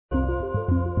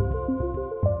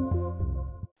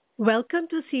Welcome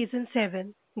to Season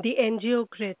 7, the NGO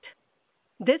Grit.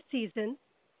 This season,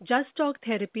 Just Talk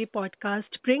Therapy podcast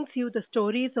brings you the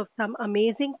stories of some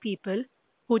amazing people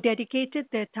who dedicated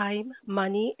their time,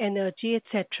 money, energy,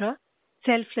 etc.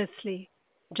 selflessly,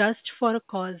 just for a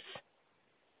cause.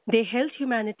 They held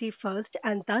humanity first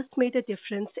and thus made a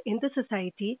difference in the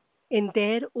society in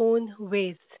their own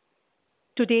ways.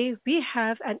 Today, we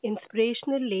have an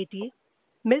inspirational lady,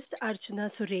 Ms.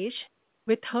 Archana Suresh,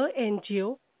 with her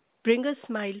NGO, Bring a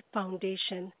Smile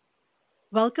Foundation.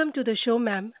 Welcome to the show,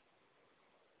 ma'am.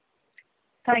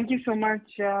 Thank you so much,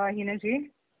 Hina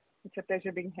ji. It's a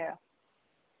pleasure being here.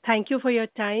 Thank you for your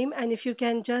time. And if you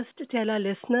can just tell our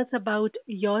listeners about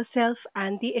yourself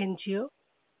and the NGO.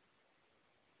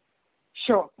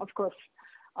 Sure, of course.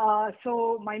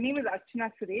 So my name is Archana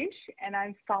Suresh, and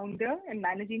I'm founder and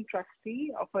managing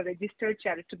trustee of a registered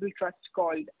charitable trust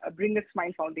called Bring a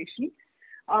Smile Foundation.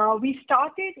 We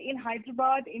started in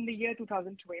Hyderabad in the year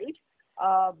 2012.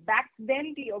 Back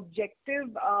then, the objective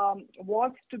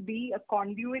was to be a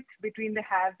conduit between the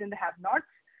haves and the have-nots.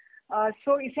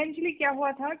 So essentially, क्या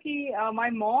हुआ था कि my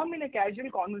mom in a casual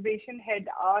conversation had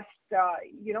asked,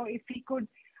 if we could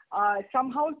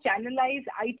somehow channelize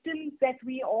items that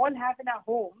we all have in our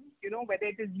homes, whether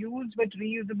it is used but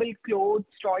reusable clothes,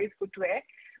 toys, footwear,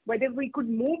 whether we could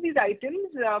move these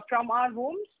items from our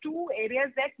homes to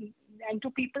areas and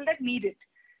to people that need it.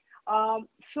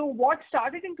 So what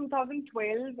started in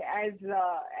 2012 as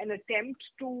an attempt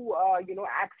to,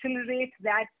 accelerate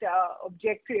that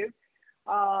objective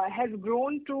has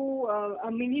grown to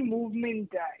a mini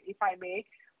movement, if I may.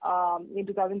 In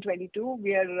 2022,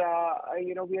 we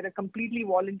are a completely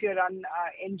volunteer-run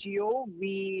NGO.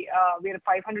 We are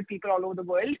 500 people all over the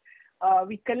world.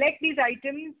 We collect these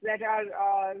items that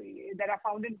are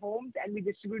found in homes, and we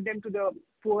distribute them to the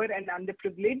poor and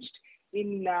underprivileged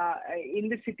in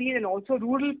the cities and also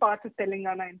rural parts of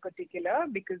Telangana in particular,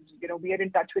 because we are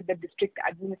in touch with the district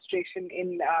administration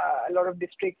in a lot of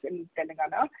districts in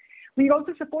Telangana. We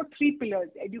also support three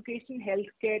pillars: education,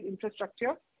 healthcare,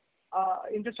 infrastructure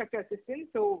assistance.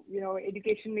 So,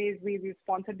 education is we've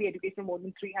sponsored the education of more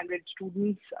than 300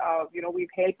 students. We've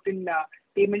helped in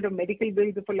payment of medical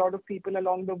bills of a lot of people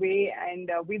along the way, and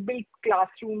we built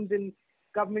classrooms in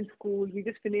government schools. We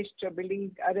just finished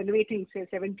renovating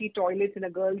 70 toilets in a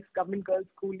government girls'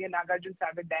 school near Nagarjun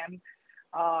Sagar Dam.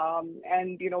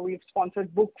 And we've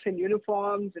sponsored books and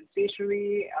uniforms and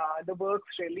stationery, the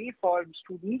works really for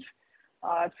students.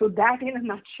 So that in a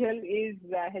nutshell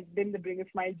has been the Bring a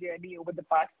Smile journey over the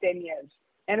past 10 years.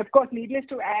 And of course, needless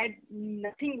to add,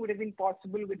 nothing would have been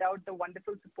possible without the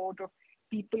wonderful support of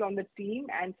people on the team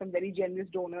and some very generous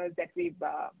donors that we've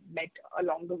met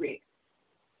along the way.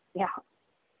 Yeah.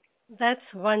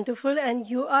 That's wonderful. And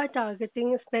you are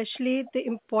targeting especially the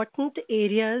important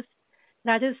areas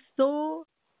that is so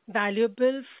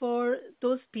valuable for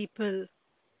those people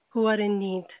who are in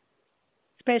need.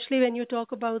 Especially when you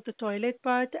talk about the toilet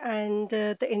part and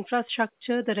the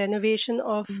infrastructure, the renovation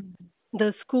of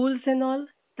the schools and all,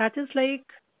 that is like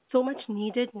so much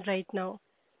needed right now.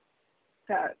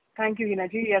 Thank you, Hina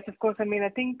ji. Yes, of course. I mean, I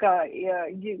think,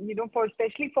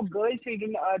 especially for girl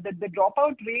children, the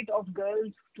dropout rate of girl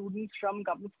students from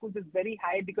government schools is very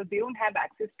high because they don't have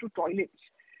access to toilets.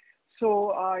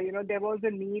 So, there was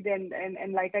a need,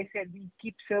 and like I said, we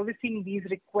keep servicing these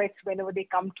requests whenever they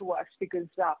come to us because,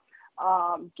 the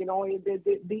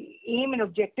aim and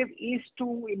objective is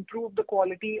to improve the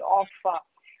quality of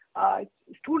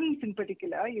students in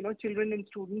particular, children and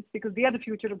students, because they are the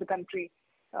future of the country.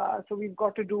 So we've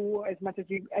got to do as much as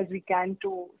we can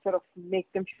to sort of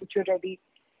make them future ready.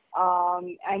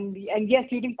 And yes,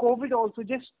 during COVID also,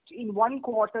 just in one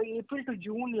quarter, April to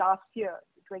June last year,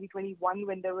 2021,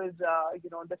 when there was,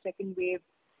 the second wave,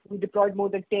 we deployed more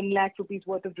than 10 lakh rupees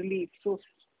worth of relief. So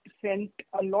sent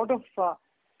a lot of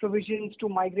provisions to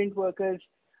migrant workers.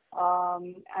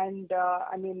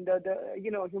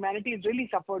 Humanity has really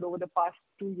suffered over the past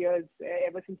 2 years,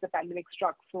 ever since the pandemic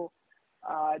struck. So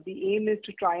the aim is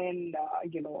to try and,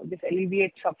 just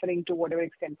alleviate suffering to whatever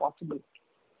extent possible.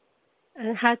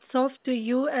 And hats off to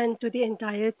you and to the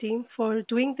entire team for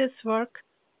doing this work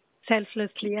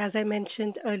selflessly, as I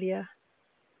mentioned earlier.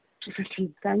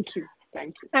 Thank you.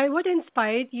 And what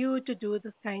inspired you to do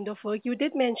this kind of work? You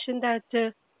did mention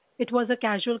that it was a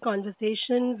casual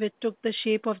conversation which took the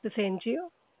shape of this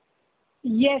NGO.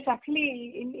 Yes,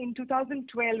 actually, in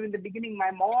 2012, in the beginning,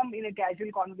 my mom, in a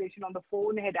casual conversation on the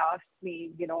phone, had asked me,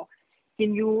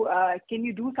 can you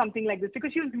do something like this?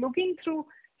 Because she was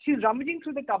rummaging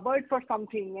through the cupboard for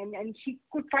something, and she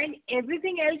could find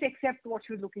everything else except what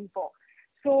she was looking for.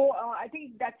 So I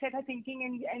think that set her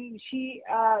thinking, and she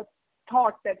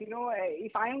thought that,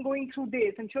 if I am going through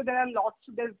this, I'm sure there are lots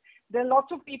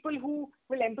of people who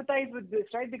will empathize with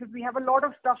this, right? Because we have a lot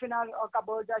of stuff in our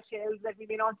cupboards, our shelves that we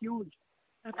may not use.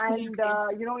 Absolutely.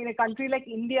 And, in a country like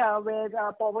India where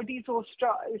poverty is so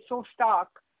stark,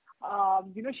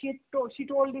 she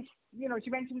told this, she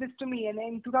mentioned this to me. And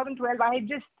in 2012, I had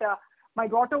just, my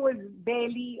daughter was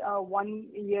barely 1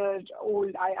 year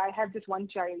old. I have just one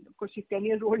child. Of course, she's 10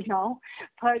 years old now.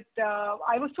 But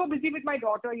I was so busy with my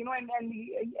daughter, and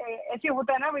aise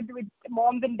hota hai na, with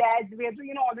moms and dads, we're,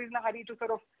 always in a hurry to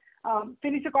sort of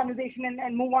finish the conversation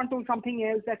and move on to something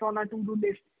else that's on our to-do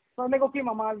list. So I'm like, okay,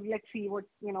 Mama, let's see what,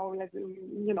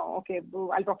 okay,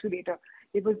 I'll talk to you later.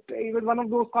 It was one of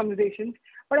those conversations.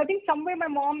 But I think somewhere my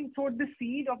mom sowed the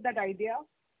seed of that idea.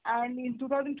 And in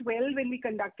 2012, when we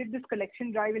conducted this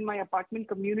collection drive in my apartment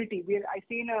community, where I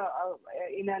stay in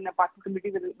an apartment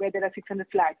community where there are 600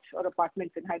 flats or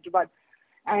apartments in Hyderabad.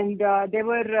 And there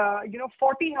were,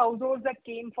 40 households that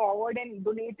came forward and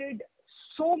donated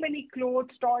so many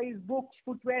clothes, toys, books,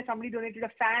 footwear. Somebody donated a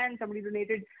fan, somebody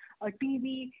donated a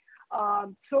TV.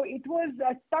 So it was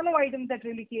a ton of items that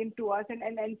really came to us.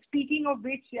 And speaking of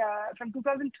which, from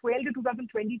 2012 to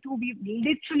 2022, we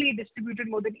literally distributed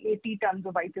more than 80 tons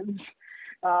of items.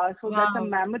 So Wow. That's a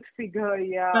mammoth figure,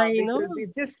 yeah. I know.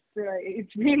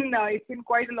 It's been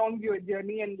quite a long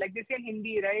journey. And like they say in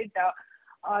Hindi, right?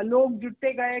 Log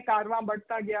jutte gaye, karwan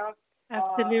badhta gaya.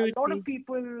 Absolutely. A lot of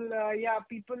people,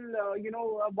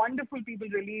 wonderful people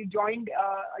really joined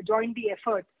the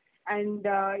effort. And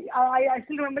I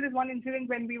still remember this one incident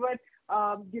when we were,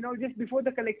 just before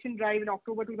the collection drive in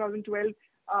October 2012.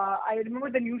 I remember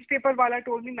the newspaper wala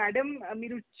told me, Madam,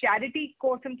 meeru charity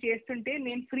kosam chestunte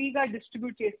nenu free ga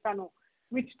distribute chestanu,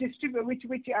 which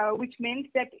meant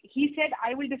that he said,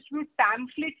 I will distribute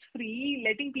pamphlets free,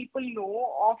 letting people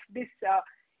know of this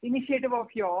initiative of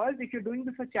yours. If you're doing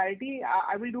this for charity,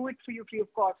 I will do it for you free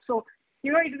of cost. So,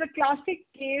 it is a classic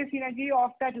case, Hina ji,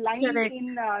 of that line Correct.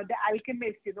 in The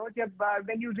Alchemist,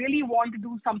 when you really want to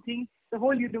do something, the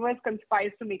whole universe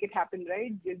conspires to make it happen,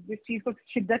 right? जिस चीज को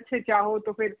शिद्दत से चाहो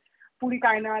तो फिर पूरी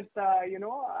कायनात,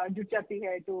 जुट जाती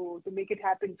है to make it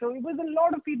happen. So it was a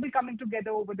lot of people coming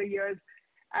together over the years.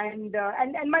 And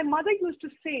my mother used to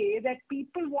say that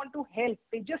people want to help,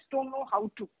 they just don't know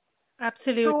how to.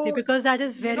 Absolutely, So, because that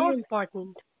is very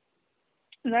important.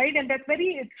 Right, and that's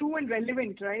very true and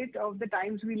relevant, right, of the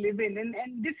times we live in.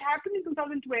 And this happened in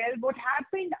 2012. What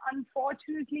happened,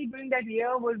 unfortunately, during that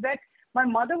year was that my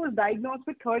mother was diagnosed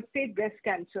with third-stage breast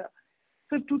cancer.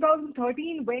 So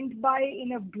 2013 went by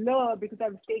in a blur because I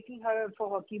was taking her for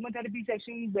her chemotherapy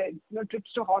sessions,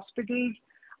 trips to hospitals.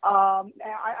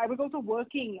 I was also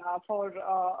working for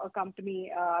a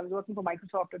company. I was working for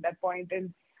Microsoft at that point,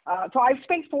 and so I've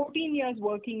spent 14 years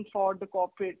working for the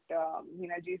corporate,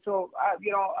 Hina ji. So,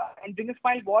 and Bring a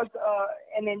Smile was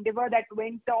an endeavor that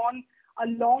went on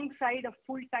alongside a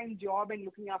full-time job and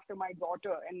looking after my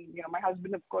daughter. And, my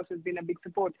husband, of course, has been a big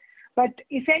support. But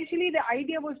essentially, the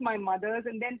idea was my mother's.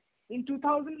 And then in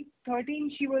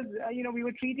 2013, she was, we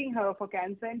were treating her for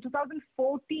cancer. In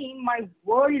 2014, my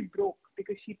world broke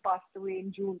because she passed away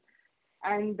in June.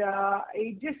 And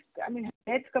it just, her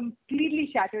death completely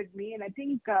shattered me. And I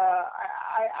think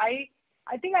I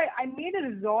made a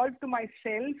resolve to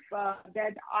myself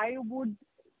that I would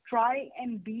try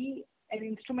and be an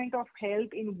instrument of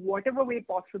help in whatever way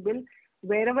possible,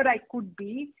 wherever I could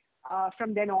be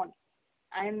from then on.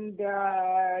 And so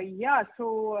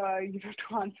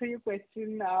to answer your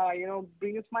question,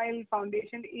 Bring a Smile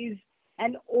Foundation is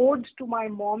an ode to my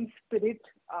mom's spirit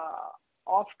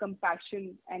of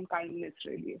compassion and kindness,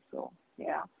 really. So,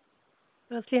 yeah.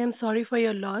 Firstly, I'm sorry for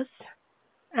your loss.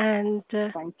 And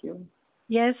Thank you.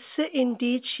 yes,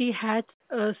 indeed, she had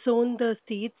sown the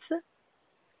seeds.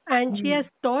 And she has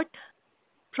taught,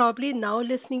 probably now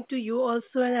listening to you also,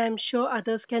 and I'm sure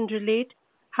others can relate,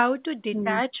 how to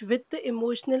detach with the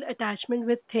emotional attachment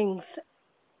with things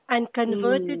and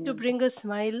convert it to bring a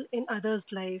smile in others'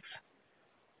 life.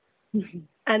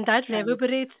 And that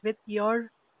reverberates with your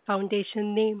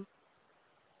foundation name.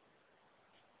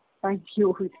 Thank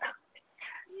you.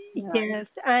 Yes,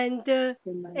 and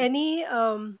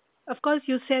of course,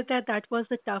 you said that was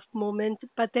a tough moment,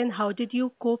 but then how did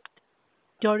you cope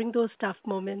during those tough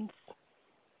moments?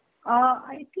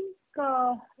 I think,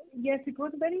 yes, it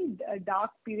was a very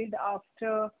dark period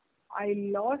after I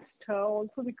lost her,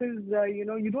 also because,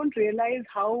 you don't realize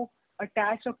how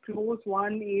attached or close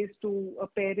one is to a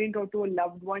parent or to a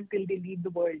loved one till they leave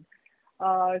the world.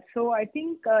 So I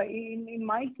think in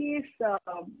my case,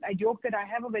 I joke that I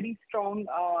have a very strong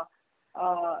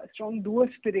doer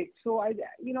spirit. So I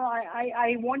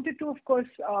wanted to, of course,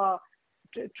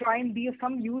 try and be of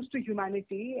some use to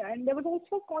humanity. And there was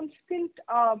also constant.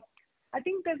 I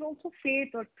think there's also faith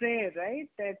or prayer, right?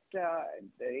 That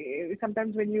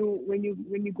sometimes when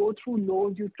you go through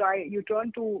lows, you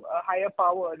turn to a higher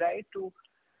power, right? To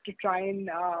try and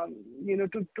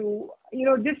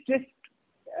just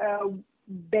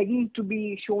begging to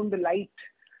be shown the light.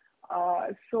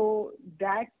 So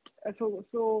that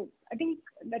so I think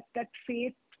that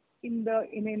faith in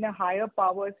a higher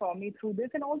power saw me through this,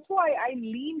 and also I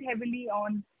leaned heavily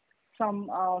on some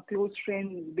close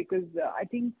friends, because I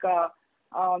think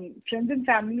friends and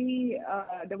family,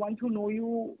 the ones who know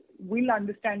you, will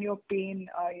understand your pain,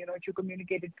 if you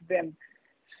communicate it to them.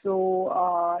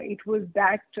 So it was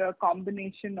that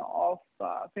combination of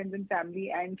friends and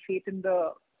family and faith in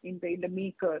the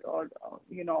maker, or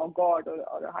God,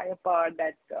 or a higher power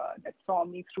that saw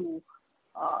me through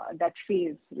that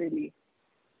phase, really.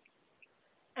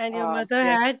 And your mother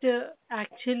Yes. had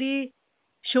actually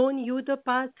shown you the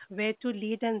path where to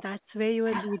lead, and that's where you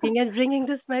are leading and bringing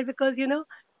the smile, because,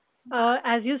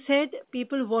 as you said,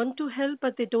 people want to help,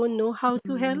 but they don't know how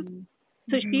to help. Hmm.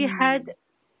 So she had Hmm.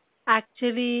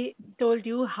 actually told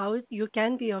you how you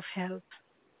can be of help.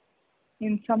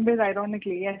 In some ways,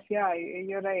 ironically, yes, yeah,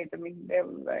 you're right. I mean,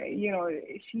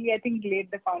 she, I think,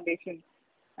 laid the foundation,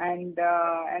 and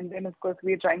then of course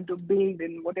we're trying to build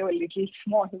in whatever little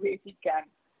small way we can.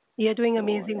 You're doing So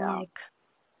amazing yeah, work.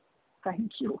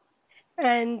 thank you.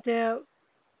 And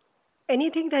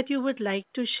anything that you would like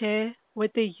to share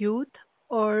with the youth,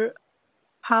 or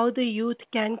how the youth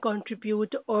can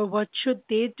contribute, or what should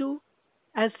they do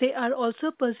as they are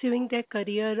also pursuing their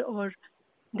career or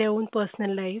their own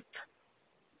personal life?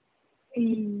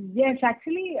 Yes,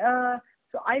 actually,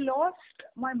 so I lost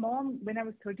my mom when I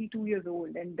was 32 years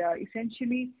old, and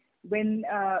essentially when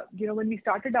we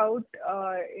started out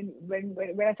when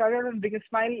I started out on Big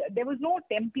Smile, there was no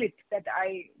template that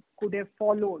I could have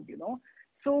followed.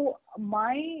 So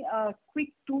my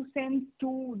quick 2 cents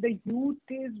to the youth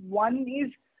is, one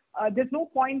is, there's no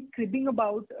point cribbing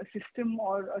about a system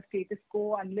or a status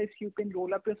quo unless you can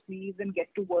roll up your sleeves and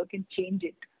get to work and change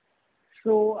it.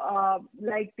 So,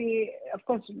 of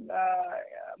course,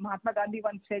 Mahatma Gandhi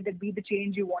once said that be the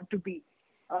change you want to be.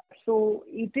 So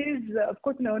it is, of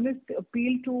course, an earnest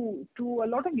appeal to a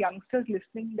lot of youngsters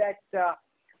listening, that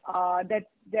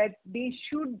they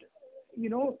should,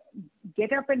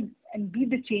 get up and be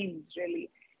the change, really,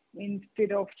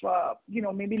 instead of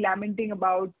maybe lamenting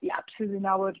about lapses in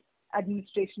our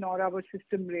administration or our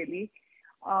system, really.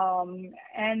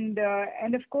 And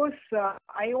of course,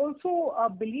 I also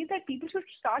believe that people should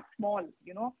start small.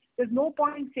 There's no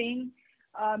point saying,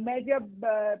 मैं जब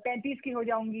 35 की हो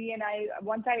जाऊंगी, and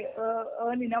once I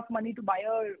earn enough money to buy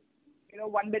a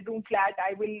one bedroom flat,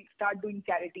 I will start doing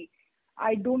charity.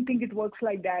 I don't think it works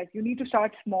like that. You need to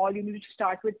start small. You need to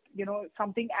start with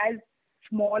something as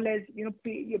small as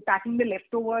you're packing the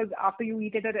leftovers after you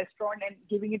eat at a restaurant and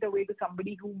giving it away to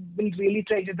somebody who will really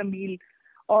treasure the meal,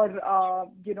 or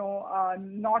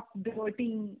not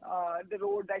dirtying the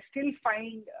roads. I still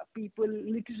find people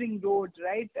littering roads,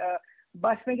 right?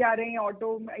 Bus में जा रहे हैं,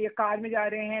 auto या car में जा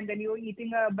रहे हैं, and then you're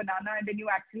eating a banana, and then you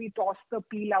actually toss the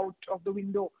peel out of the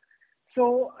window.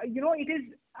 So it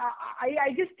is.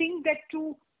 I just think that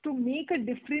to make a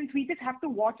difference, we just have to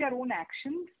watch our own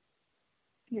actions,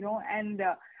 and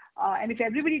if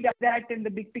everybody does that, then the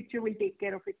big picture will take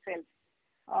care of itself.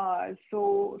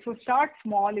 So start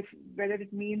small, if whether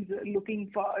it means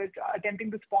looking for attempting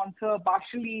to sponsor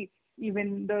partially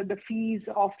even the fees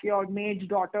of your maid's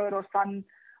daughter or son,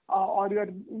 or your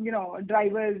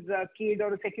driver's kid,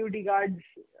 or a security guard's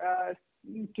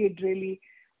kid, really.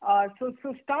 So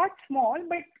start small,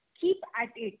 but keep at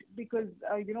it, because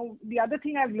the other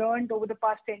thing I've learned over the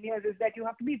past 10 years is that you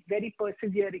have to be very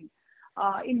persevering.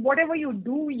 In whatever you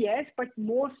do, yes, but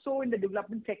more so in the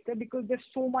development sector, because there's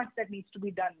so much that needs to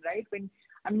be done, right? When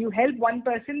you help one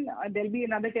person, there'll be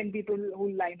another 10 people who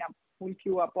will line up, who will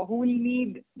queue up, or who will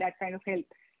need that kind of help.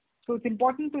 So it's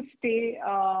important to stay,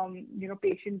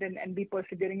 patient and be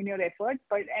persevering in your effort.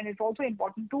 And it's also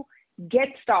important to get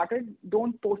started.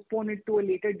 Don't postpone it to a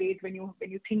later date when you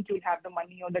think you'll have the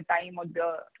money or the time or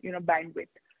the bandwidth.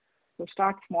 So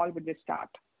start small, but just start.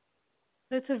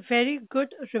 It's a very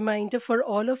good reminder for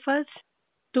all of us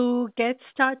to get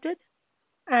started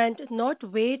and not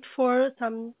wait for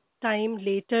some time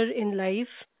later in life,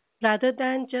 rather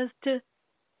than just,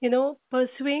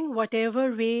 pursuing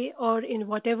whatever way, or in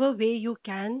whatever way you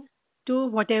can do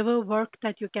whatever work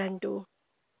that you can do.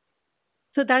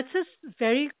 So that's a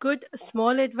very good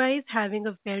small advice having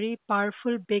a very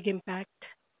powerful big impact.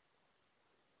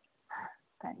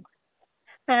 Thanks.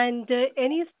 And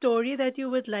any story that you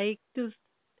would like to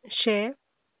share?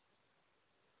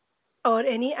 or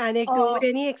any Uh, anecdote,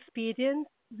 any experience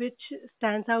which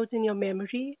stands out in your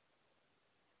memory?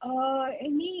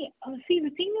 See, the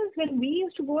thing is, when we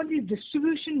used to go on these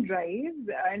distribution drives,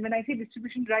 and when I say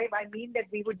distribution drive, I mean that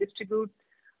we would distribute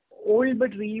old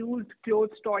but reused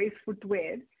clothes, toys,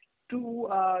 footwear to,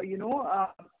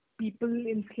 people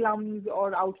in slums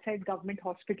or outside government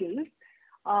hospitals.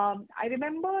 I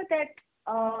remember that,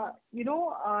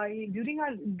 during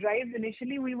our drives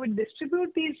initially, we would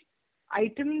distribute these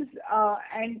items,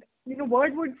 and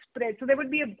word would spread. So there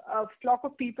would be a flock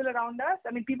of people around us.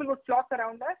 I mean, people would flock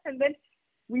around us, and then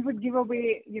we would give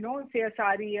away, say a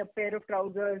sari, a pair of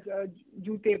trousers,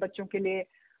 jute bachon ke liye,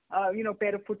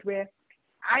 pair of footwear,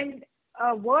 and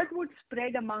word would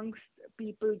spread amongst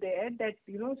people there that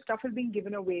stuff is being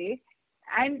given away,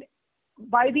 and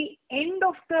by the end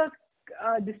of the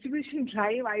distribution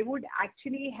drive, I would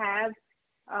actually have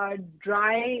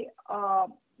dry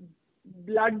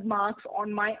blood marks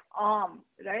on my arm,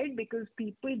 right? Because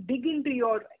people dig into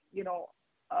your,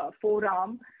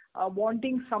 forearm,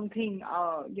 wanting something,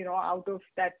 out of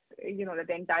that, that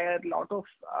entire lot of,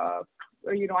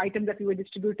 items that we were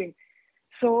distributing.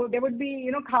 So there would be,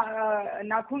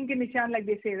 nakhun ke nishan, like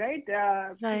they say, right?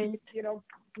 Right.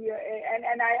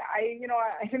 And I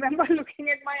remember looking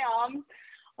at my arms,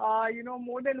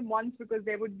 more than once, because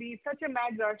there would be such a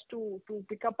mad rush to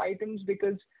pick up items,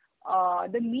 because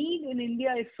the need in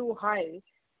India is so high.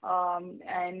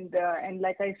 And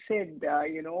like I said,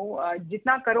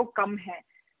 jitna karo kam hai.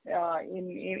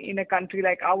 In a country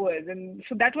like ours, and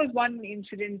so that was one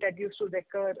incident that used to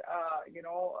recur,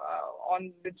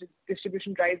 on the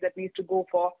distribution drives that we used to go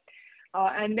for.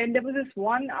 And then there was this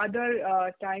one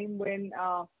other time when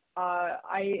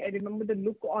I remember the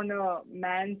look on a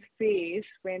man's face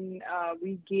when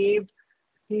we gave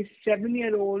his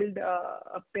 7-year-old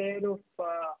a pair of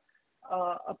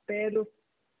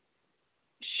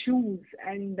shoes,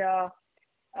 and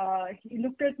he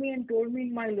looked at me and told me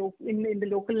in my in the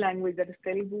local language, that is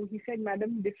Telugu. He said,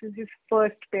 "Madam, this is his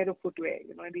first pair of footwear,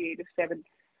 at the age of 7."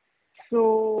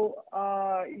 So,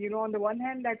 on the one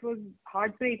hand, that was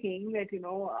heartbreaking that,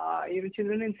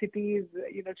 children in cities,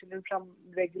 children from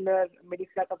regular middle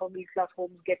class, upper middle class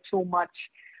homes get so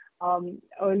much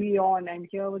early on. And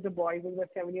here was a boy who was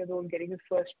 7 years old getting his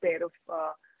first pair of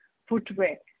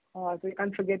footwear. So I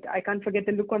can't forget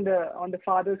the look on the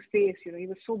father's face. He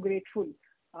was so grateful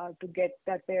to get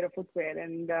that pair of footwear.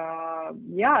 And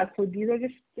so these are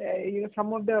just,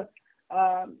 some of the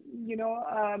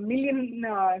million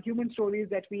human stories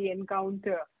that we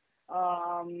encounter.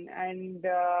 I mean,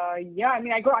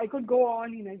 I could go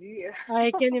on, Ji.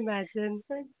 I can imagine.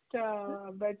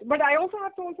 But I also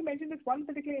have to also mention this one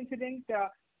particular incident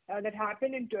that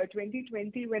happened in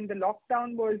 2020 when the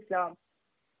lockdown was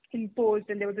imposed,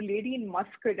 and there was a lady in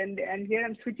Muscat, and here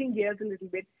I'm switching gears a little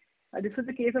bit. This was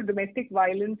a case of domestic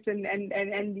violence,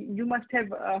 and you must have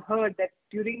heard that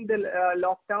during the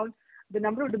lockdown, the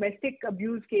number of domestic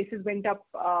abuse cases went up,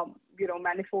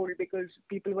 manifold, because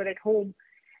people were at home.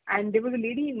 And there was a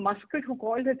lady in Muscat who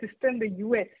called her sister in the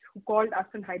US, who called us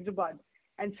in Hyderabad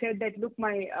and said that, look,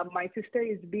 my sister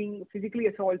is being physically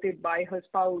assaulted by her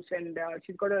spouse, and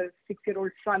she's got a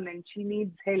 6-year-old son, and she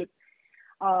needs help.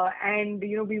 And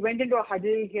we went into a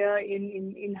huddle here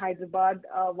in Hyderabad,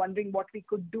 wondering what we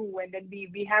could do. And then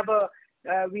we have a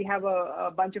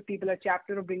bunch of people, a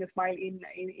chapter of Bring a Smile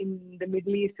in the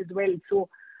Middle East as well. So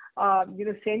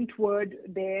sent word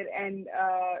there, and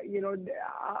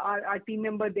our team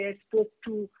member there spoke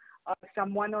to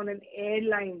someone on an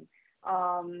airline,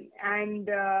 and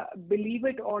believe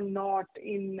it or not,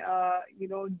 in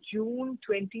June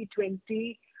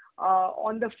 2020.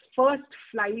 On the first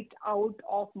flight out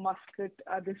of Muscat,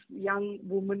 this young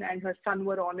woman and her son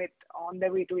were on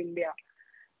their way to India.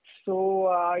 So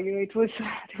it was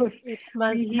It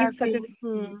must have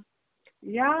been.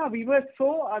 we were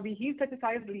so we heaved such a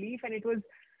sigh of relief, and it was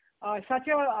such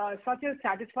a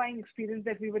satisfying experience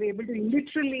that we were able to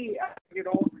literally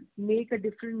make a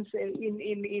difference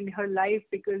in her life,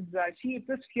 because she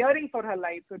was fearing for her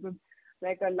life. So it was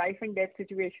like a life and death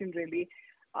situation, really.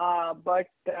 But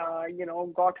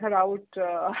got her out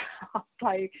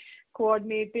by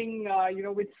coordinating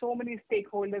with so many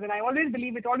stakeholders. And I always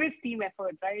believe it's always team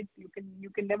effort, right? You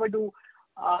can never do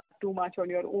too much on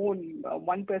your own.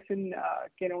 One person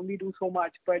can only do so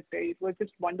much, but it was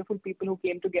just wonderful people who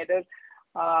came together,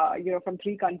 from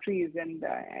 3 countries,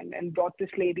 and brought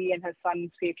this lady and her son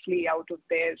safely out of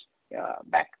there,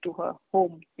 back to her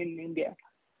home in India.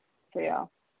 So yeah,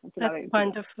 That's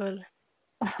wonderful.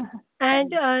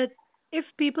 And if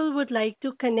people would like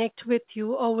to connect with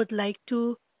you, or would like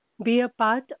to be a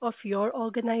part of your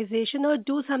organization, or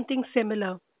do something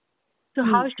similar, So,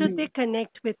 how should they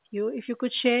connect with you? If you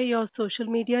could share your social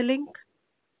media link.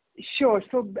 Sure.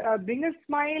 So, Bring a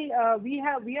Smile. We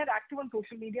are active on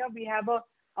social media. We have a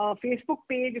Facebook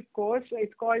page, of course.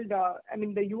 It's called.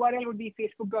 The URL would be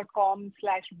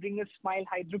facebook.com/Bring a Smile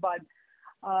Hyderabad.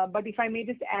 But if I may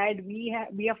just add, we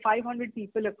have 500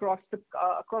 people across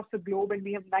the globe, and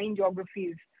we have 9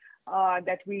 geographies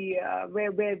that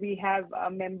where we have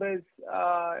members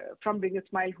from Bring a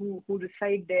Smile who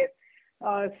reside there.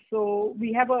 So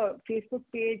we have a Facebook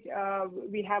page,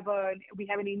 we have an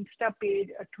Insta page,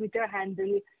 a Twitter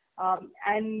handle,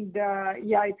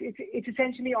 it's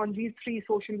essentially on these three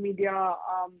social media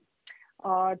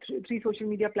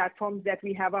platforms that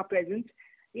we have our presence.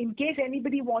 In case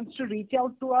anybody wants to reach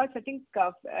out to us, I think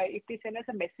if they send us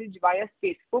a message via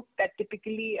Facebook, that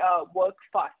typically works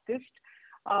fastest.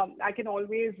 I can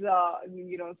always,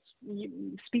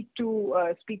 speak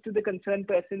to the concerned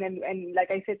person, and like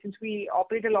I said, since we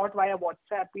operate a lot via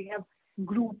WhatsApp, we have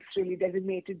groups really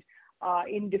designated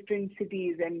in different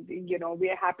cities, and we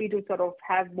are happy to sort of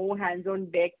have more hands on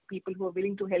deck, people who are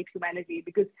willing to help humanity,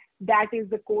 because that is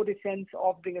the core essence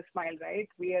of Bring a Smile, right?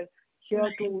 We are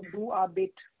here to do our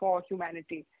bit for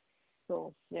humanity.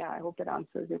 So yeah, I hope that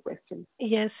answers your question.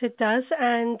 Yes, it does.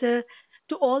 And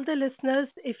to all the listeners,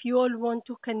 if you all want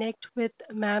to connect with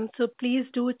ma'am, so please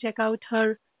do check out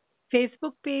her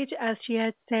Facebook page. As she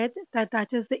had said,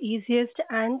 that is the easiest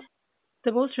and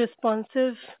the most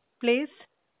responsive place.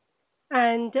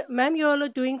 And ma'am, you all are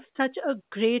doing such a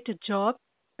great job.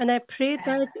 And I pray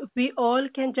that we all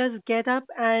can just get up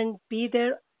and be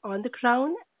there on the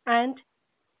ground and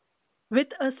with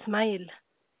a smile.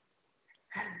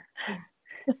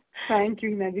 Thank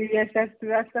you, Hina. Yes, that's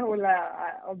the whole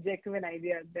objective and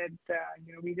idea, that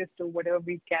we just do whatever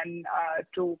we can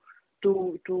to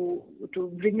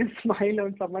bring a smile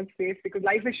on someone's face, because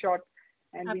life is short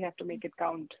and we have to make it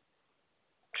count.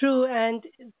 True, and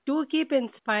do keep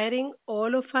inspiring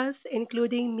all of us,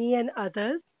 including me and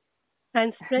others,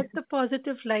 and spread the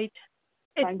positive light.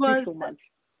 Thank you so much.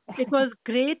 It was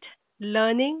great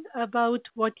learning about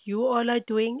what you all are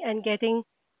doing and getting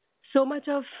so much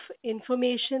of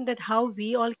information that how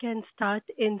we all can start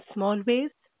in small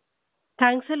ways.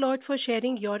 Thanks a lot for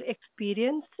sharing your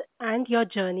experience and your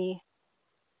journey.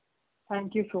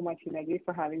 Thank you so much, Hinaji,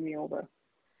 for having me over.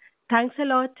 Thanks a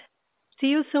lot. See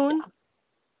you soon.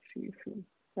 See you soon.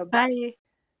 Bye.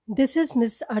 This is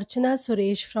Ms Archana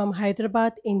Suresh from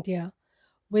Hyderabad, India,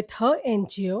 with her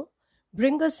NGO,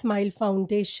 Bring a Smile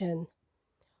Foundation.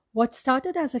 What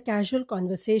started as a casual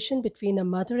conversation between a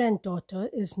mother and daughter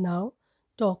is now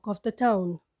talk of the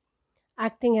town.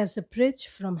 Acting as a bridge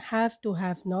from have to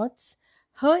have nots,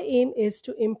 her aim is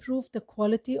to improve the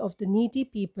quality of the needy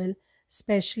people,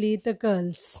 especially the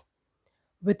girls.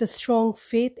 With a strong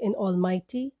faith in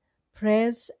Almighty,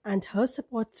 prayers, and her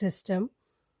support system,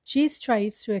 she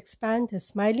strives to expand her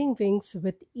smiling wings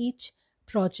with each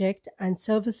project and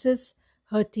services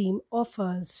her team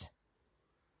offers.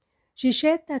 She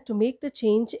shared that to make the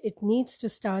change, it needs to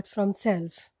start from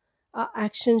self. Our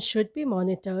actions should be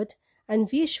monitored, and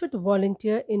we should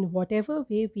volunteer in whatever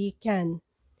way we can.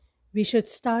 We should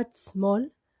start small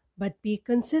but be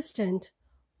consistent,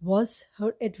 was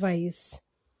her advice.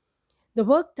 The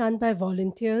work done by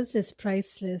volunteers is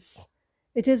priceless.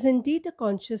 It is indeed a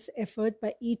conscious effort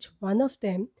by each one of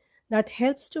them that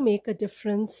helps to make a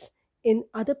difference in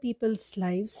other people's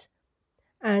lives,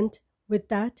 and with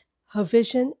that, her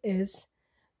vision is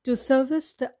to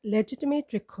service the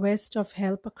legitimate request of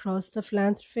help across the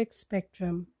philanthropic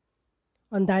spectrum.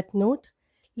 On that note,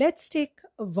 let's take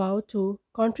a vow to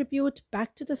contribute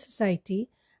back to the society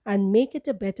and make it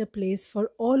a better place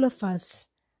for all of us,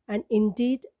 and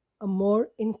indeed a more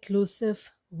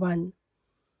inclusive one.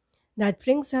 That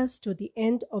brings us to the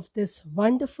end of this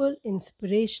wonderful,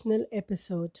 inspirational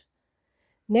episode.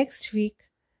 Next week,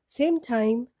 same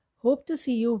time, hope to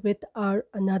see you with our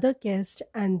another guest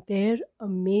and their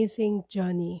amazing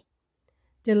journey.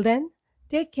 Till then,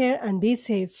 take care and be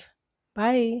safe.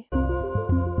 Bye.